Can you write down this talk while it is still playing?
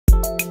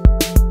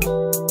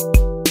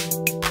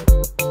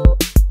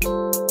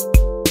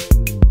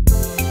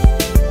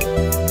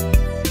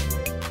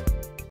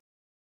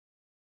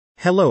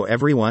Hello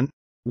everyone.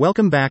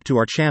 Welcome back to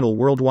our channel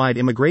Worldwide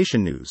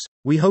Immigration News.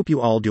 We hope you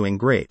all doing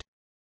great.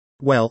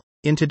 Well,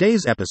 in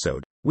today's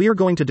episode, we are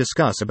going to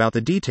discuss about the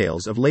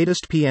details of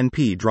latest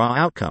PNP draw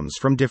outcomes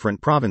from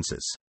different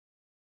provinces.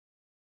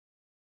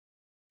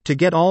 To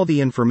get all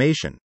the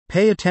information,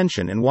 pay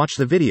attention and watch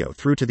the video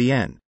through to the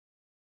end.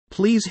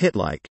 Please hit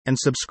like and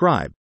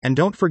subscribe, and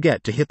don't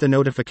forget to hit the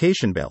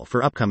notification bell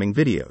for upcoming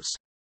videos.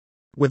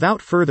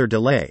 Without further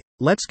delay,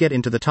 let's get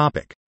into the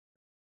topic.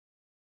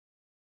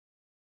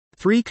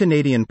 3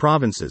 Canadian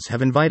provinces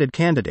have invited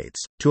candidates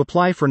to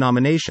apply for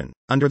nomination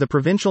under the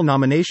Provincial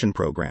Nomination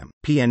Program,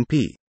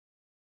 PNP.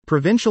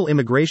 Provincial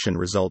immigration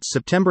results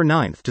September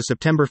 9th to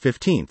September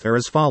 15th are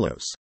as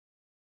follows.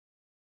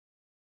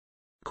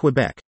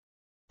 Quebec.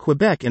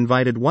 Quebec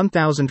invited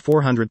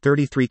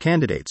 1,433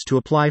 candidates to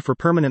apply for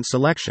permanent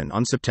selection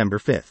on September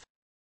 5th.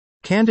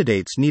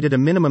 Candidates needed a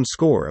minimum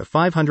score of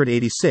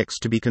 586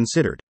 to be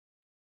considered.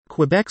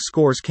 Quebec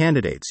scores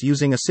candidates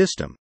using a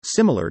system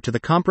similar to the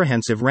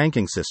comprehensive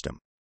ranking system.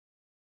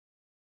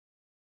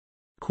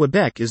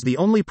 Quebec is the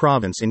only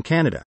province in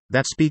Canada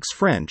that speaks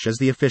French as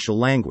the official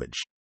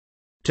language.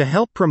 To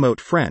help promote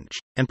French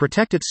and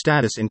protect its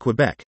status in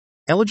Quebec,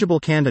 eligible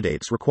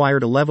candidates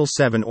required a level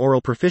 7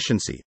 oral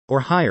proficiency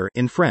or higher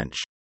in French,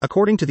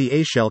 according to the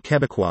Échelle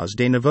québécoise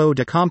des niveaux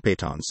de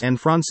compétences en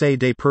français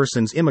des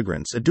personnes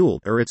immigrants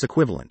adultes or its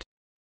equivalent.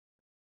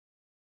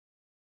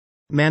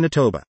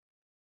 Manitoba.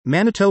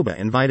 Manitoba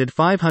invited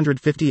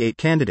 558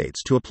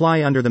 candidates to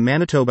apply under the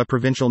Manitoba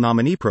Provincial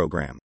Nominee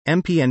Program,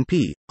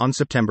 MPNP, on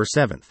September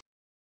 7th.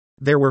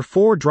 There were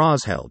 4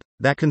 draws held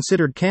that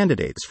considered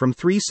candidates from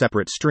 3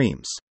 separate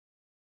streams.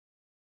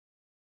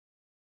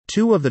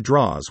 2 of the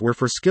draws were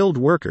for skilled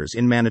workers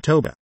in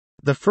Manitoba.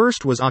 The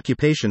first was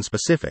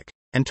occupation-specific,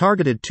 and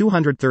targeted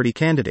 230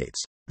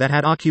 candidates that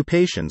had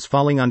occupations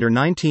falling under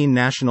 19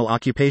 National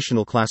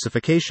Occupational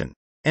Classification,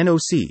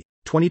 NOC,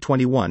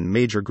 2021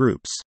 major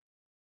groups.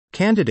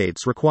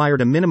 Candidates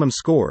required a minimum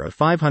score of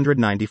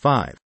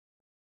 595.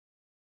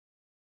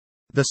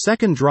 The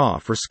second draw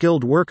for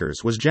skilled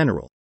workers was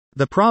general.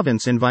 The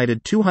province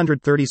invited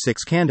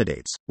 236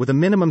 candidates, with a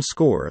minimum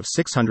score of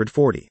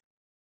 640.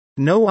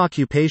 No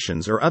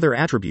occupations or other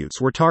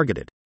attributes were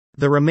targeted.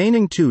 The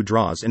remaining 2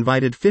 draws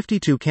invited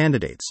 52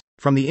 candidates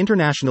from the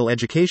international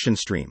education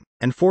stream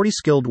and 40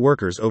 skilled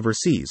workers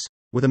overseas,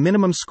 with a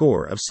minimum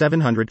score of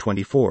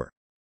 724.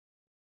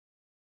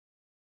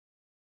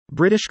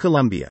 British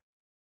Columbia.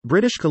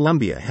 British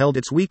Columbia held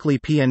its weekly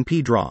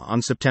PNP draw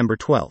on September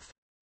 12.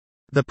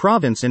 The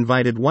province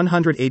invited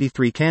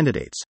 183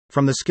 candidates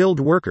from the skilled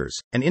workers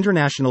and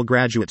international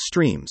graduate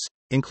streams,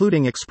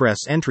 including express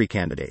entry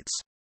candidates.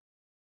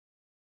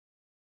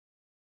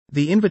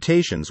 The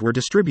invitations were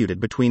distributed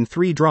between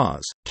 3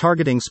 draws,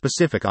 targeting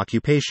specific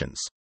occupations.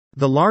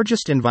 The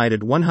largest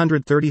invited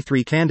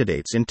 133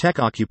 candidates in tech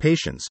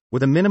occupations,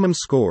 with a minimum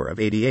score of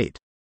 88.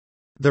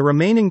 The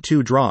remaining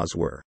 2 draws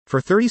were for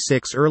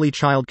 36 early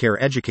childcare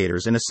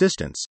educators and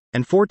assistants,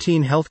 and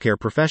 14 healthcare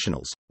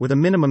professionals, with a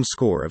minimum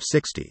score of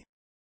 60.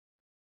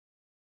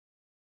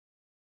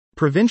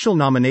 Provincial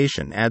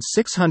nomination adds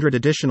 600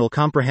 additional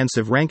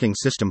comprehensive ranking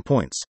system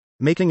points,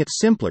 making it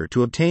simpler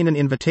to obtain an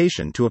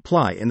invitation to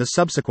apply in the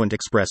subsequent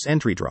express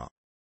entry draw.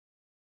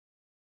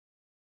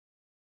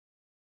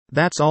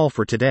 That's all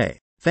for today.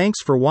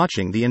 Thanks for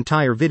watching the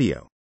entire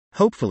video.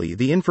 Hopefully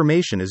the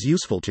information is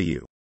useful to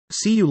you.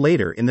 See you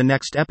later in the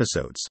next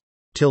episodes.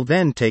 Till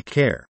then, take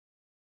care.